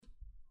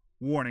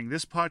Warning,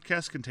 this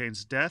podcast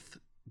contains death,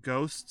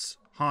 ghosts,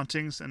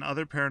 hauntings, and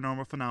other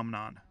paranormal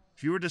phenomenon.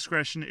 Viewer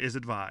discretion is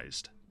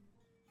advised.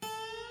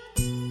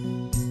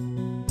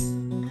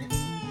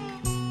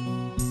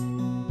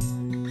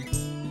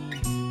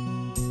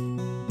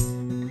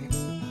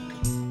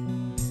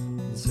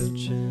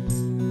 Searching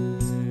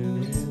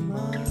in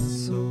my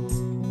soul,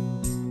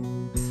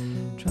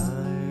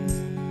 trying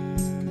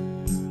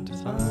to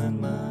find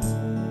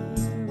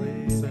my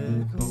way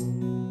back home.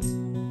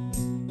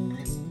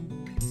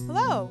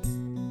 Hello,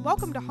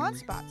 welcome to Haunt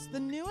Spots, the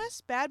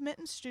newest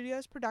Badminton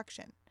Studios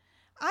production.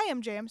 I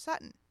am J.M.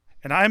 Sutton.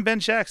 And I'm Ben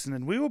Jackson,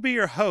 and we will be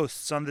your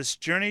hosts on this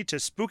journey to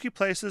spooky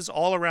places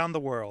all around the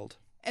world.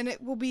 And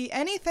it will be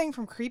anything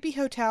from creepy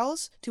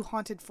hotels to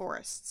haunted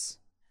forests.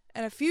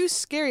 And a few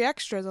scary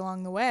extras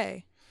along the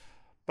way.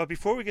 But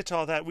before we get to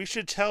all that, we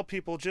should tell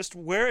people just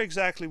where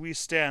exactly we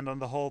stand on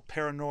the whole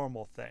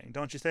paranormal thing,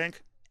 don't you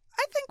think?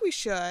 I think we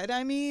should.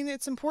 I mean,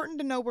 it's important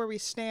to know where we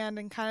stand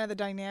and kind of the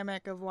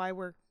dynamic of why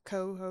we're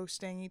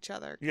co-hosting each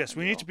other. Yes,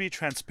 we need to be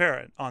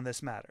transparent on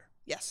this matter.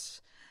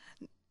 Yes.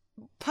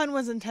 Pun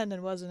was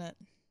intended, wasn't it?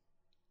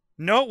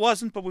 No, it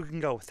wasn't, but we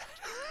can go with that.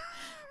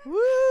 Woo!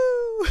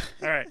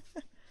 All right.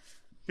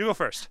 You go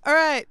first. All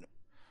right.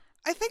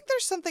 I think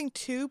there's something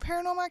to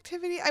paranormal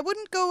activity. I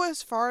wouldn't go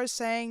as far as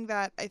saying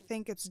that I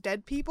think it's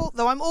dead people,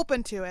 though I'm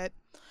open to it.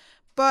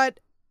 But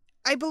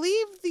I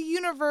believe the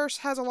universe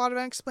has a lot of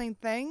unexplained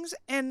things,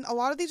 and a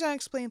lot of these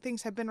unexplained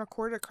things have been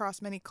recorded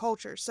across many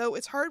cultures. So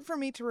it's hard for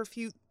me to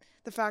refute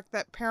the fact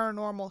that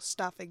paranormal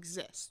stuff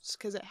exists,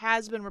 because it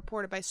has been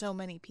reported by so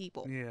many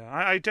people. Yeah,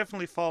 I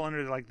definitely fall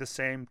under like the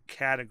same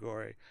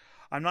category.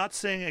 I'm not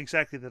saying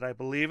exactly that I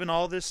believe in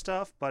all this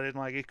stuff, but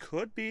it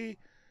could be.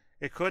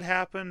 It could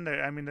happen.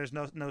 I mean, there's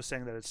no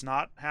saying that it's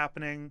not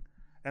happening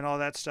and all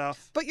that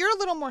stuff. But you're a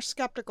little more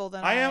skeptical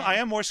than I am. I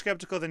am more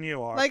skeptical than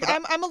you are. Like,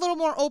 I'm a little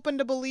more open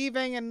to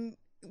believing and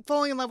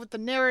falling in love with the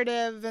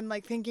narrative and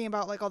like thinking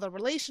about like all the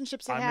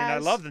relationships it has. I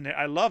mean,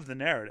 I love the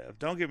narrative.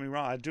 Don't get me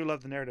wrong. I do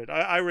love the narrative.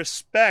 I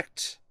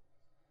respect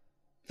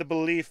the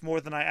belief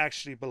more than I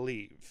actually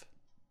believe,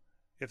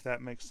 if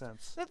that makes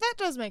sense. That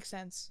does make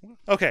sense.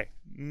 Okay,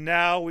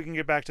 now we can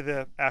get back to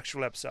the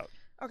actual episode.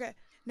 Okay.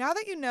 Now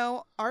that you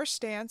know our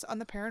stance on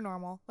the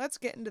paranormal, let's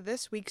get into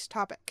this week's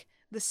topic,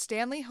 the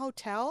Stanley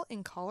Hotel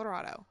in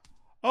Colorado.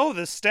 Oh,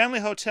 the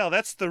Stanley Hotel.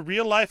 That's the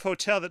real-life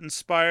hotel that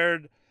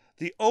inspired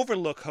the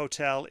Overlook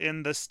Hotel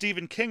in the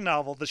Stephen King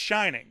novel, The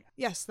Shining.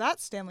 Yes,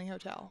 that's Stanley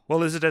Hotel.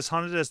 Well, is it as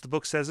haunted as the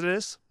book says it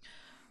is?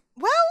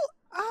 Well,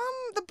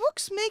 the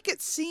books make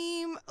it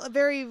seem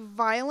very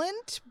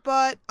violent,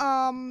 but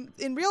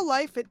in real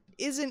life it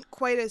isn't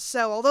quite as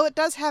so, although it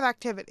does have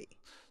activity.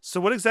 So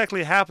what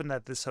exactly happened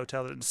at this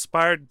hotel that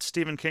inspired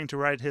Stephen King to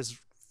write his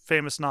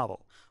famous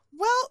novel?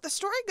 Well, the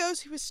story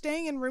goes he was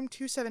staying in room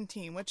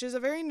 217, which is a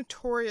very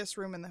notorious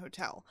room in the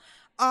hotel.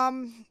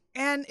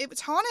 And it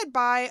was haunted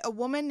by a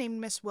woman named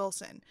Miss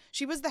Wilson.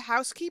 She was the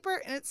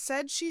housekeeper, and it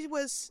said she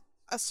was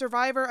a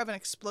survivor of an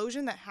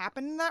explosion that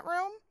happened in that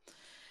room,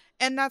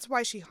 and that's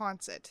why she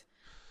haunts it.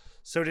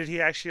 So did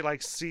he actually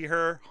see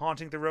her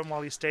haunting the room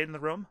while he stayed in the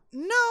room?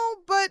 No,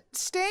 but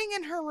staying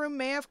in her room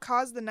may have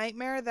caused the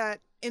nightmare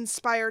that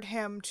inspired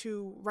him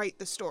to write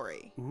the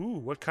story. Ooh,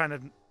 what kind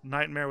of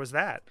nightmare was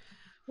that?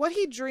 What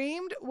he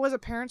dreamed was a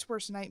parent's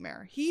worst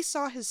nightmare. He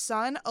saw his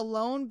son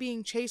alone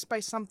being chased by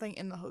something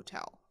in the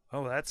hotel.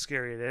 Oh, that's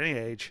scary at any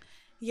age.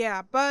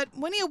 Yeah, but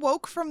when he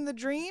awoke from the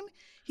dream,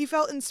 he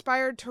felt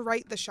inspired to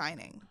write The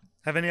Shining.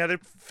 Have any other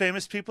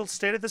famous people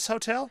stayed at this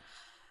hotel?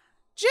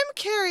 Jim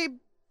Carrey,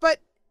 but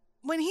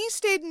when he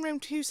stayed in room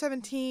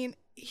 217,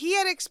 he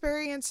had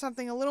experienced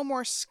something a little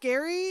more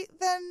scary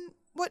than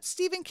what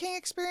Stephen King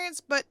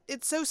experienced, but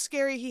it's so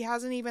scary he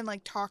hasn't even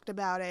talked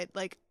about it.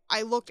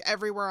 I looked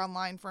everywhere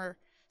online for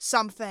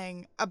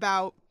something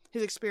about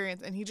his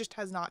experience, and he just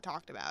has not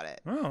talked about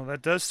it. Oh,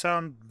 that does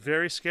sound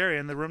very scary,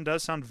 and the room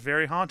does sound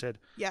very haunted.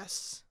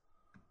 Yes.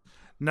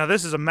 Now,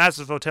 this is a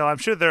massive hotel. I'm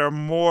sure there are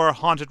more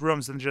haunted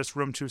rooms than just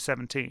room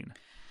 217.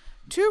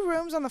 2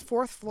 rooms on the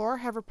 4th floor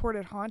have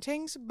reported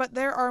hauntings, but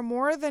there are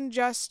more than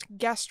just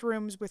guest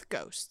rooms with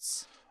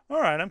ghosts. All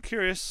right, I'm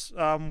curious.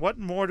 What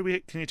more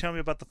can you tell me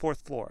about the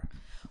 4th floor?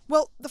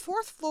 Well, the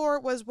 4th floor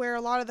was where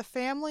a lot of the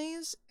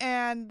families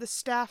and the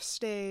staff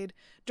stayed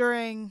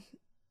during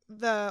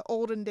the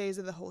olden days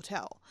of the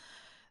hotel.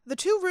 The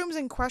 2 rooms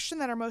in question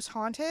that are most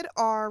haunted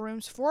are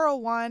rooms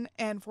 401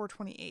 and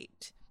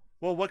 428.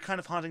 Well, what kind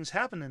of hauntings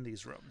happen in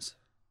these rooms?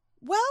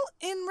 Well,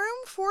 in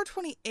room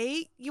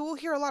 428, you will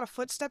hear a lot of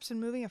footsteps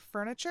and moving of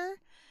furniture,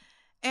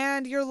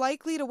 and you're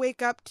likely to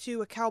wake up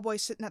to a cowboy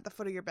sitting at the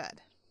foot of your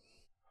bed.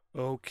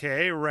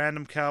 Okay,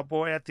 random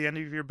cowboy at the end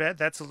of your bed.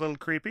 That's a little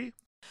creepy.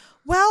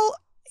 Well,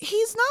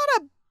 he's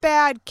not a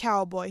bad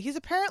cowboy. He's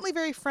apparently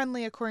very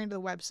friendly, according to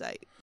the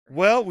website.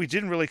 Well, we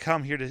didn't really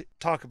come here to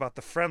talk about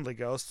the friendly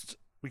ghosts.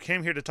 We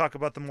came here to talk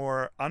about the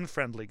more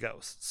unfriendly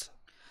ghosts.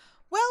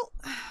 Well,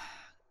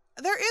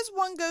 there is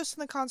one ghost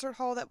in the concert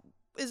hall that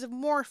is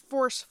more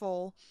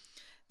forceful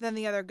than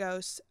the other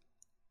ghosts.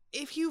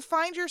 if you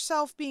find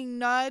yourself being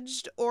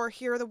nudged or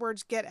hear the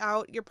words get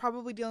out, you're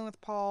probably dealing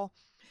with Paul.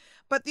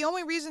 But the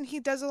only reason he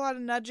does a lot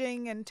of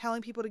nudging and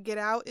telling people to get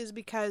out is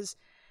because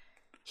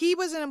he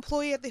was an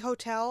employee at the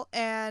hotel,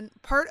 and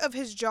part of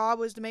his job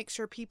was to make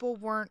sure people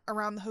weren't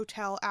around the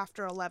hotel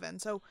after 11.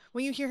 So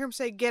when you hear him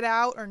say get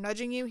out or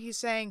nudging you, he's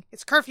saying,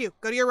 it's curfew,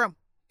 go to your room.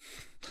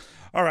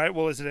 All right,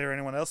 well, is there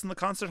anyone else in the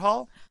concert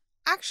hall?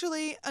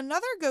 Actually,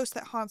 another ghost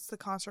that haunts the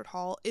concert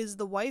hall is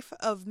the wife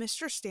of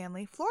Mr.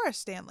 Stanley, Flora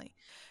Stanley.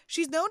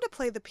 She's known to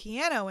play the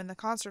piano in the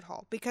concert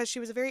hall because she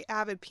was a very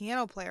avid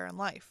piano player in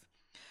life.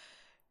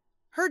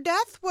 Her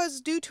death was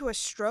due to a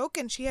stroke,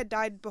 and she had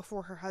died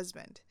before her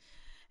husband.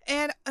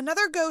 And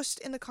another ghost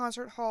in the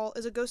concert hall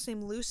is a ghost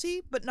named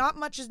Lucy, but not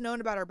much is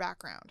known about her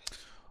background.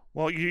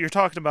 Well, you're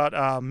talking about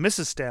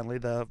Mrs. Stanley,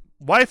 the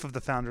wife of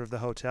the founder of the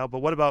hotel, but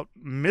what about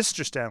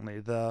Mr. Stanley,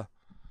 the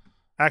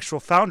actual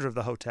founder of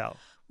the hotel?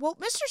 Well,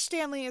 Mr.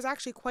 Stanley is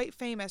actually quite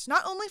famous,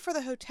 not only for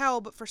the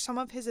hotel, but for some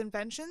of his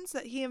inventions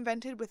that he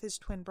invented with his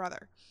twin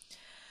brother.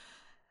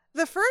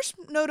 The first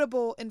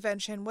notable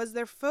invention was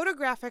their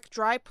photographic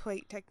dry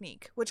plate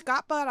technique, which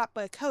got bought up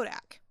by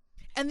Kodak.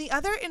 And the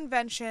other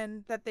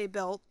invention that they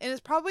built, and is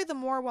probably the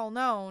more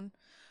well-known,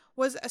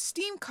 was a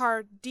steam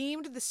car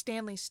deemed the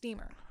Stanley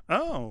Steamer.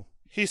 Oh,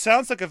 he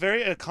sounds like a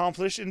very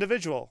accomplished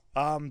individual.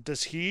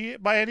 Does he,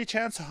 by any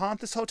chance,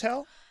 haunt this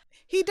hotel?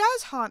 He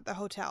does haunt the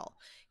hotel.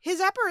 His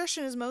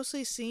apparition is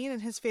mostly seen in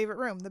his favorite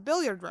room, the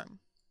billiard room.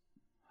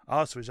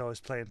 Oh, so he's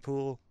always playing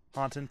pool,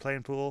 haunting,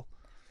 playing pool.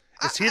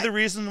 Is he the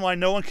reason why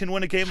no one can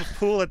win a game of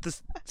pool at the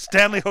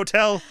Stanley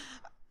Hotel?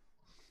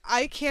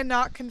 I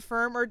cannot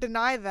confirm or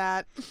deny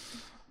that.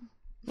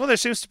 Well, there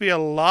seems to be a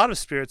lot of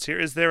spirits here.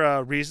 Is there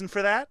a reason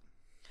for that?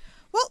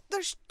 Well,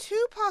 there's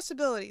two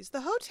possibilities.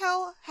 The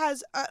hotel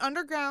has an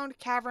underground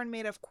cavern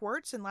made of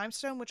quartz and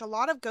limestone, which a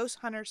lot of ghost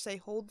hunters say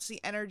holds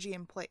the energy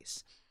in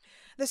place.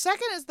 The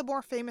second is the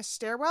more famous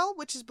stairwell,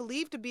 which is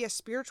believed to be a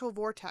spiritual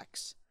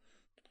vortex.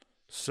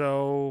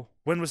 So,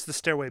 when was the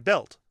stairway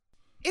built?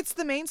 It's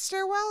the main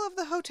stairwell of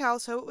the hotel,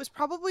 so it was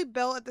probably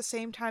built at the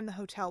same time the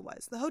hotel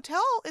was. The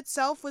hotel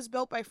itself was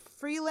built by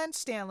Freeland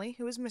Stanley,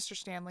 who is Mr.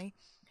 Stanley,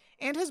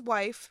 and his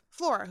wife,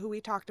 Flora, who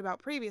we talked about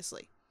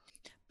previously.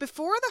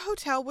 Before the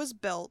hotel was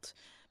built,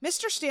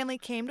 Mr. Stanley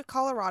came to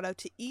Colorado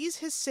to ease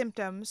his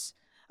symptoms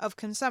of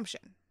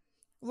consumption.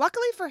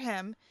 Luckily for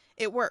him,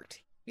 it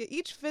worked. At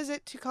each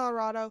visit to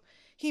Colorado,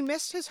 he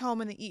missed his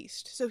home in the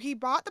East, so he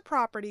bought the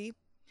property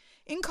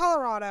in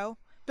Colorado,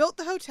 built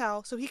the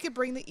hotel so he could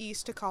bring the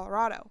East to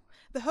Colorado.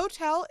 The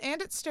hotel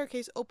and its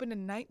staircase opened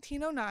in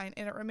 1909,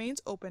 and it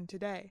remains open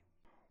today.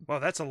 Well,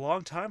 that's a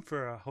long time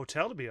for a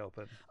hotel to be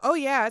open. Oh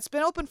yeah, it's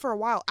been open for a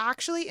while.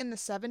 Actually, in the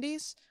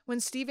 70s, when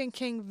Stephen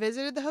King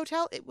visited the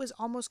hotel, it was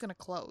almost going to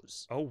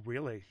close. Oh,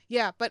 really?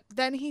 Yeah, but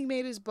then he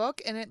made his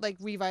book, and it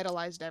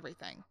revitalized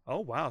everything. Oh,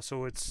 wow.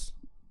 So it's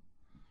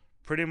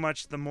pretty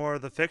much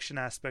the fiction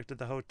aspect of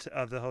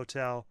the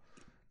hotel,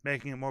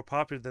 making it more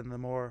popular than the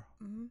more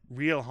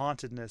real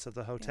hauntedness of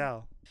the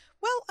hotel. Yeah.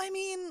 Well, I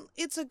mean,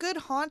 it's a good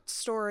haunt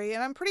story,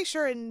 and I'm pretty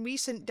sure in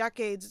recent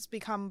decades it's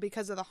become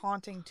because of the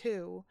haunting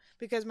too.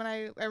 Because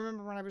I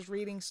remember when I was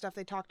reading stuff,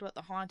 they talked about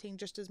the haunting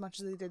just as much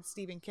as they did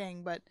Stephen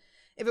King. But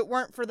if it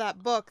weren't for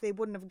that book, they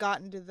wouldn't have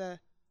gotten to the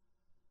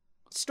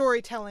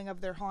storytelling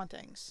of their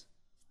hauntings.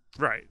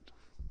 Right.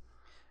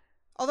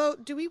 Although,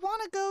 do we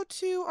want to go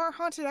to our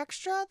haunted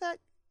extra that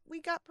we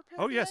got prepared?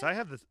 Oh, today? yes, I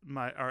have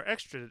our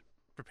extra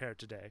prepared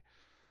today,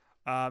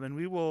 and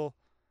we will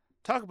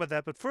talk about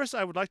that. But first,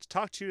 I would like to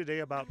talk to you today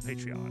about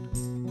Patreon.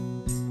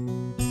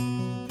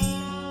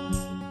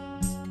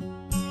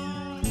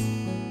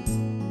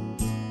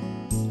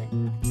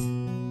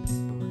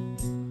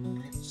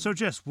 So,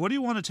 Jess, what do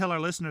you want to tell our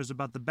listeners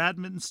about the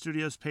Badminton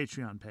Studios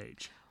Patreon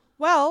page?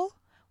 Well,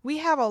 we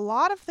have a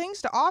lot of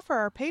things to offer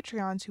our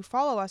Patreons who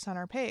follow us on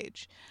our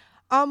page.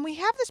 We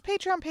have this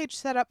Patreon page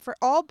set up for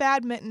all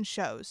badminton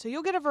shows, so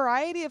you'll get a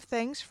variety of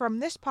things from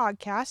this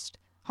podcast,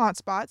 Haunt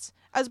Spots,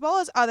 as well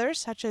as others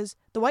such as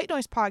the White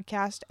Noise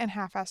Podcast and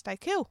Half-Assed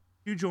IQ.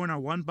 If you join our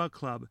 $1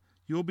 club,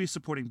 you will be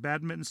supporting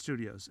Badminton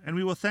Studios, and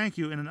we will thank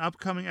you in an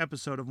upcoming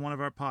episode of one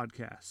of our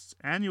podcasts,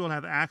 and you will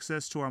have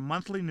access to our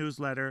monthly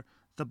newsletter,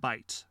 The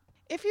Bite.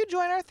 If you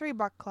join our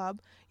 $3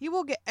 club, you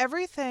will get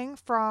everything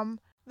from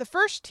the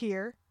first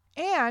tier,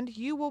 and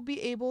you will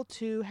be able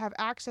to have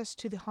access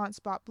to the Haunt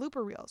Spot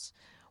blooper reels,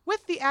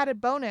 with the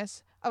added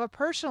bonus of a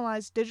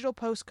personalized digital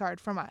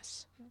postcard from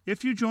us.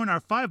 If you join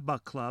our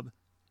 $5 club,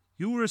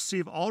 you will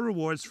receive all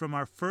rewards from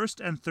our first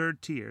and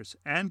third tiers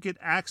and get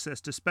access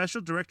to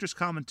special director's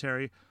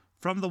commentary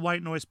from the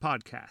White Noise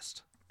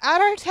Podcast. At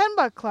our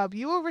 $10 club,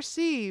 you will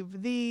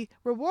receive the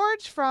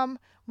rewards from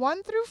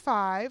 1 through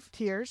 5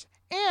 tiers,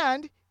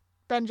 and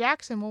Ben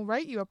Jackson will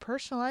write you a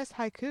personalized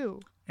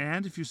haiku.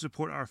 And if you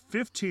support our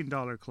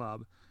 $15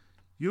 club,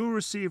 you will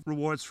receive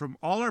rewards from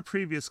all our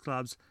previous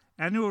clubs,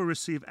 and you will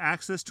receive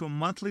access to a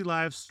monthly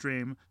live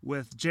stream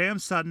with J.M.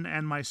 Sutton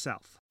and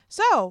myself.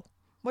 So,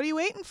 what are you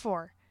waiting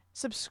for?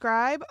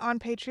 Subscribe on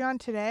Patreon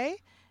today.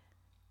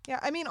 Yeah,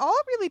 I mean, all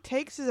it really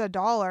takes is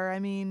 $1. I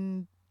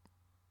mean,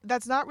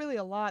 That's not really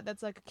a lot.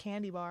 That's like a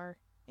candy bar.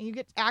 And you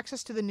get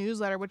access to the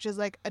newsletter, which is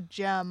like a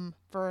gem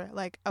for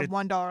like a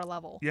 $1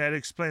 level. Yeah, it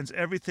explains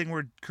everything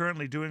we're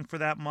currently doing for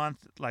that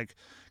month, like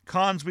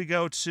cons we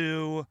go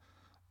to,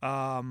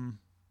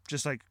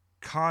 just like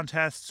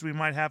contests we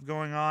might have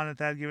going on at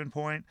that given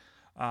point,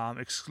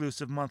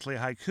 exclusive monthly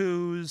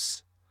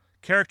haikus,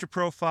 character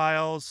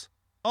profiles,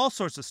 all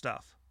sorts of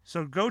stuff.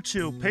 So go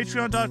to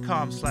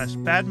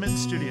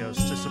patreon.com/badmintonstudios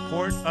to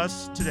support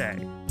us today.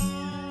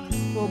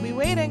 We'll be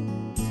waiting.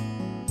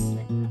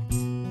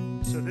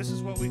 So this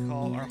is what we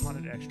call our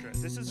haunted extra.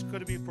 This is going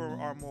to be for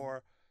our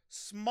more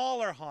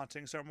smaller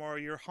hauntings, or more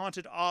your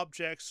haunted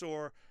objects,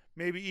 or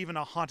maybe even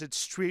a haunted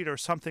street or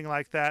something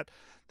like that.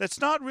 That's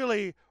not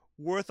really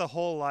worth a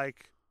whole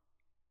like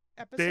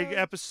big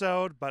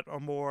episode, but a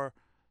more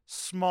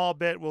small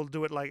bit. We'll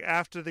do it like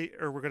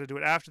we're going to do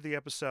it after the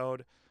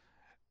episode.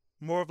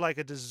 More of like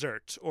a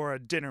dessert or a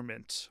dinner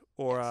mint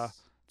or a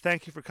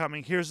thank you for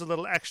coming. Here's a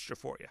little extra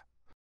for you.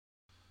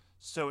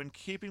 So in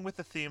keeping with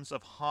the themes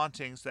of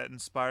hauntings that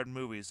inspired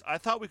movies, I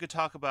thought we could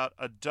talk about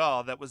a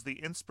doll that was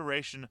the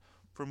inspiration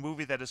for a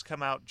movie that has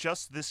come out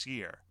just this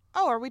year.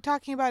 Oh, are we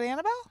talking about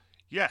Annabelle?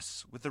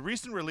 Yes, with the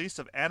recent release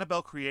of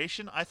Annabelle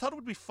Creation, I thought it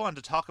would be fun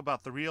to talk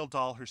about the real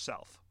doll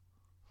herself.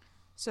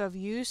 So have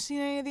you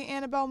seen any of the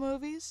Annabelle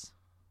movies?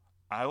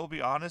 I will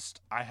be honest,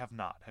 I have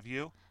not. Have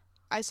you?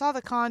 I saw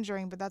The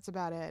Conjuring, but that's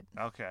about it.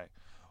 Okay.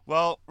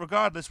 Well,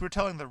 regardless, we're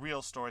telling the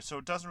real story, so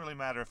it doesn't really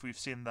matter if we've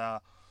seen the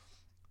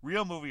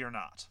real movie or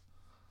not.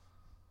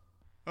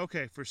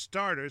 Okay, for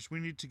starters, we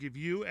need to give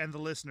you and the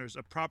listeners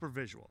a proper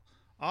visual.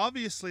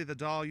 Obviously, the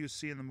doll you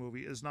see in the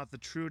movie is not the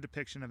true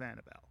depiction of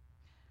Annabelle.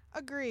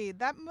 Agreed.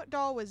 That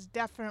doll was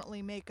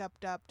definitely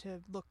make-upped up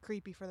to look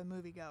creepy for the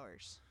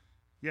moviegoers.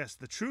 Yes,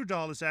 the true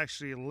doll is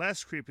actually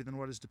less creepy than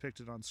what is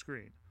depicted on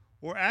screen.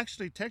 Or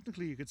actually,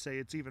 technically, you could say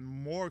it's even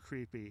more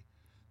creepy,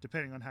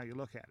 depending on how you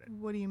look at it.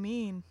 What do you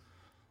mean?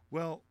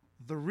 Well,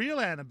 the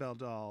real Annabelle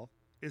doll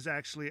is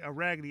actually a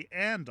Raggedy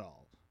Ann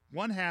doll,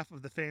 one half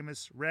of the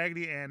famous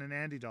Raggedy Ann and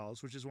Andy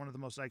dolls, which is one of the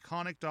most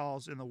iconic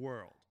dolls in the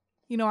world.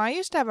 You know, I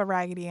used to have a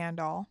Raggedy Ann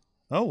doll.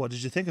 Oh, what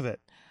did you think of it?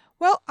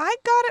 Well, I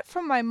got it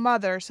from my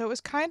mother, so it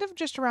was kind of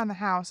just around the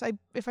house.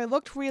 If I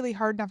looked really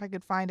hard enough, I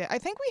could find it. I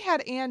think we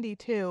had Andy,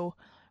 too.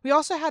 We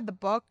also had the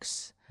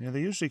books. Yeah,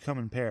 they usually come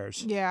in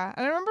pairs. Yeah,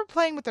 and I remember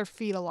playing with their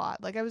feet a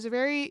lot. Like, I was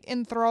very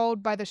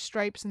enthralled by the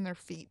stripes in their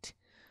feet.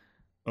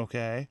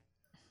 Okay.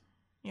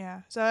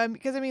 Yeah, so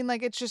because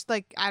like it's just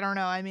like I don't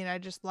know. I mean, I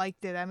just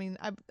liked it. I mean,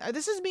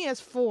 this is me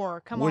as 4.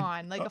 Come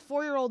on, like a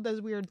 4-year-old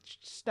does weird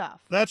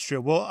stuff. That's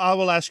true. Well, I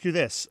will ask you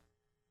this: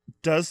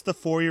 does the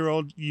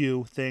 4-year-old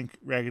you think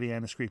Raggedy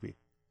Ann is creepy?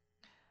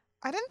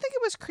 I didn't think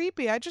it was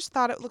creepy. I just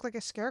thought it looked like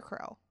a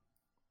scarecrow.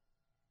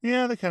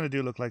 Yeah, they kind of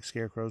do look like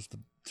scarecrows,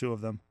 the two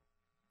of them.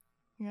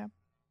 Yeah.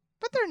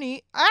 But they're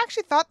neat. I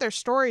actually thought their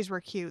stories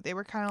were cute. They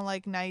were kind of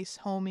like nice,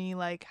 homey,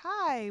 like,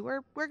 hi,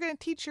 we're going to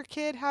teach your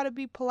kid how to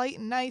be polite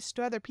and nice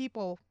to other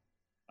people.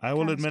 I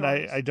will admit,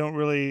 I don't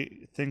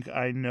really think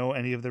I know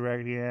any of the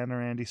Raggedy Ann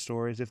or Andy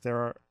stories, if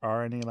there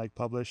are any like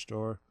published,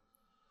 or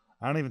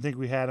I don't even think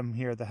we had them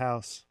here at the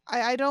house.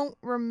 I don't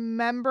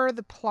remember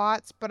the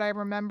plots, but I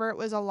remember it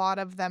was a lot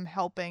of them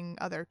helping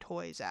other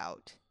toys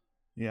out.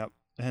 Yep.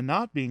 And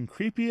not being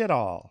creepy at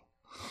all.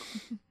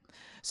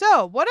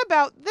 So, what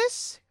about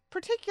this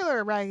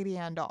particular Raggedy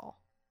Ann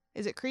doll?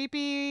 Is it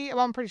creepy?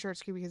 Well, I'm pretty sure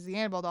it's creepy because it's the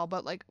Annabelle doll,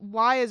 but like,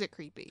 why is it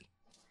creepy?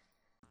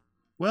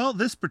 Well,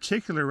 this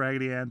particular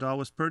Raggedy Ann doll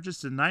was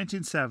purchased in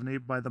 1970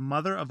 by the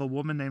mother of a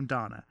woman named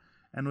Donna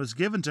and was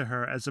given to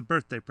her as a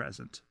birthday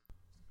present.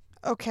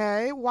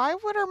 Okay, why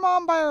would her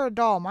mom buy her a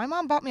doll? My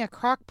mom bought me a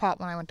crock pot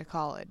when I went to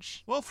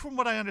college. Well, from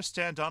what I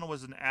understand, Donna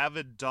was an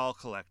avid doll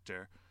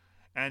collector,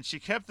 and she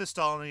kept this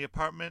doll in the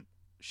apartment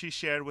she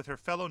shared with her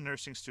fellow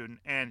nursing student,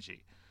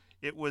 Angie.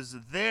 It was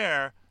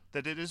there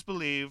that it is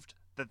believed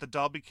that the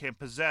doll became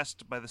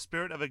possessed by the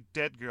spirit of a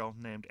dead girl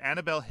named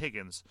Annabelle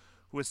Higgins,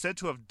 who is said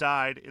to have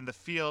died in the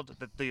field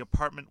that the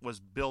apartment was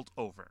built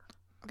over.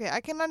 Okay,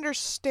 I can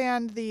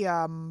understand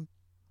the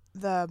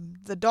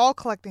doll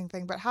collecting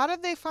thing, but how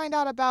did they find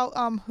out about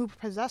who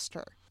possessed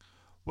her?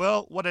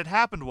 Well, what had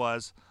happened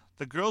was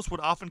the girls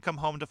would often come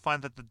home to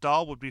find that the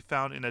doll would be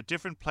found in a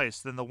different place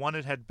than the one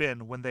it had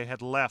been when they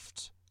had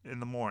left in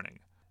the morning.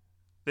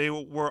 They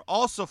were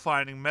also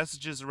finding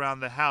messages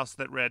around the house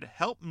that read,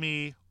 "Help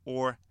me"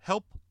 or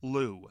 "Help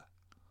Lou."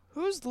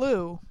 Who's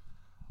Lou?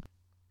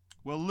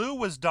 Well, Lou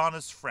was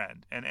Donna's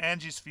friend and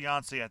Angie's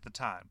fiancé at the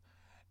time,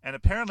 and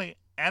apparently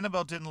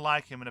Annabelle didn't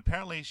like him, and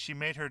apparently she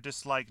made her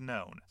dislike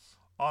known.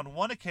 On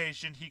one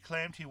occasion, he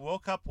claimed he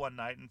woke up one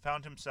night and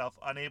found himself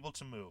unable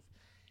to move.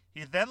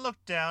 He then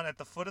looked down at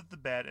the foot of the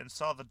bed and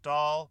saw the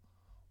doll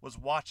was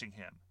watching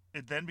him.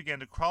 It then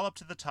began to crawl up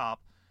to the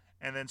top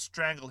and then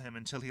strangle him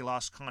until he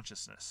lost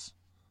consciousness.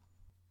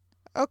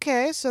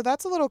 Okay, so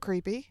that's a little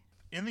creepy.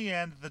 In the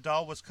end, the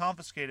doll was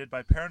confiscated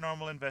by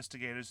paranormal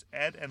investigators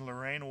Ed and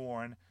Lorraine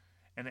Warren,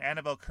 and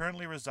Annabelle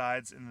currently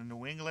resides in the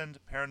New England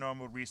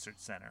Paranormal Research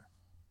Center.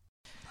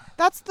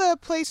 That's the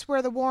place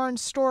where the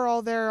Warrens store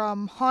all their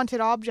haunted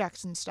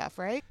objects and stuff,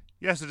 right?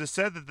 Yes, it is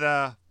said that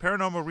the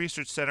Paranormal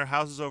Research Center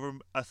houses over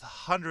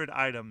 100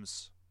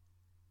 items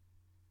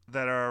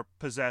that are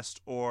possessed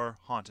or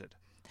haunted.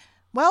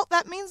 Well,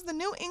 that means the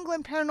New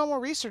England Paranormal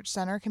Research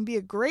Center can be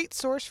a great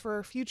source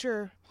for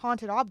future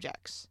haunted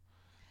objects.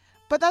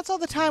 But that's all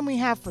the time we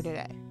have for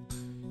today.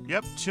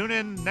 Yep, tune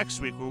in next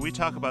week where we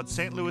talk about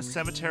St. Louis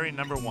Cemetery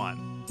number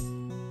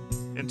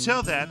 1.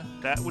 Until then,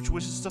 that which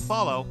wishes to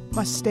follow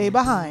Must stay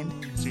behind.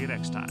 See you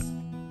next time.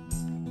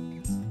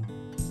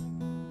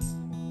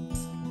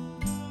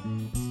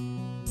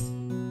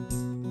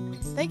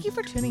 Thank you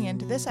for tuning in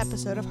to this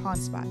episode of Haunt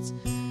Spots.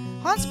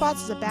 Haunt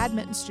Spots is a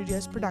Badminton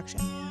Studios production.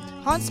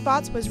 Haunt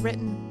Spots was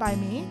written by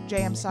me,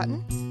 J.M.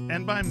 Sutton.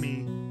 And by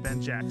me,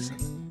 Ben Jackson.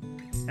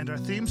 And our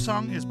theme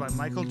song is by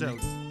Michael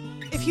Doty.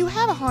 If you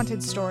have a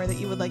haunted story that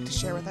you would like to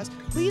share with us,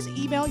 please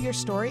email your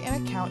story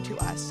and account to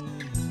us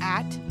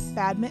at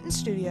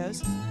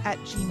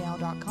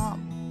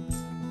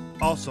badmintonstudios@gmail.com.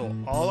 Also,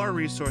 all our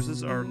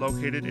resources are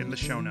located in the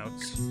show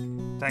notes.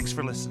 Thanks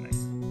for listening.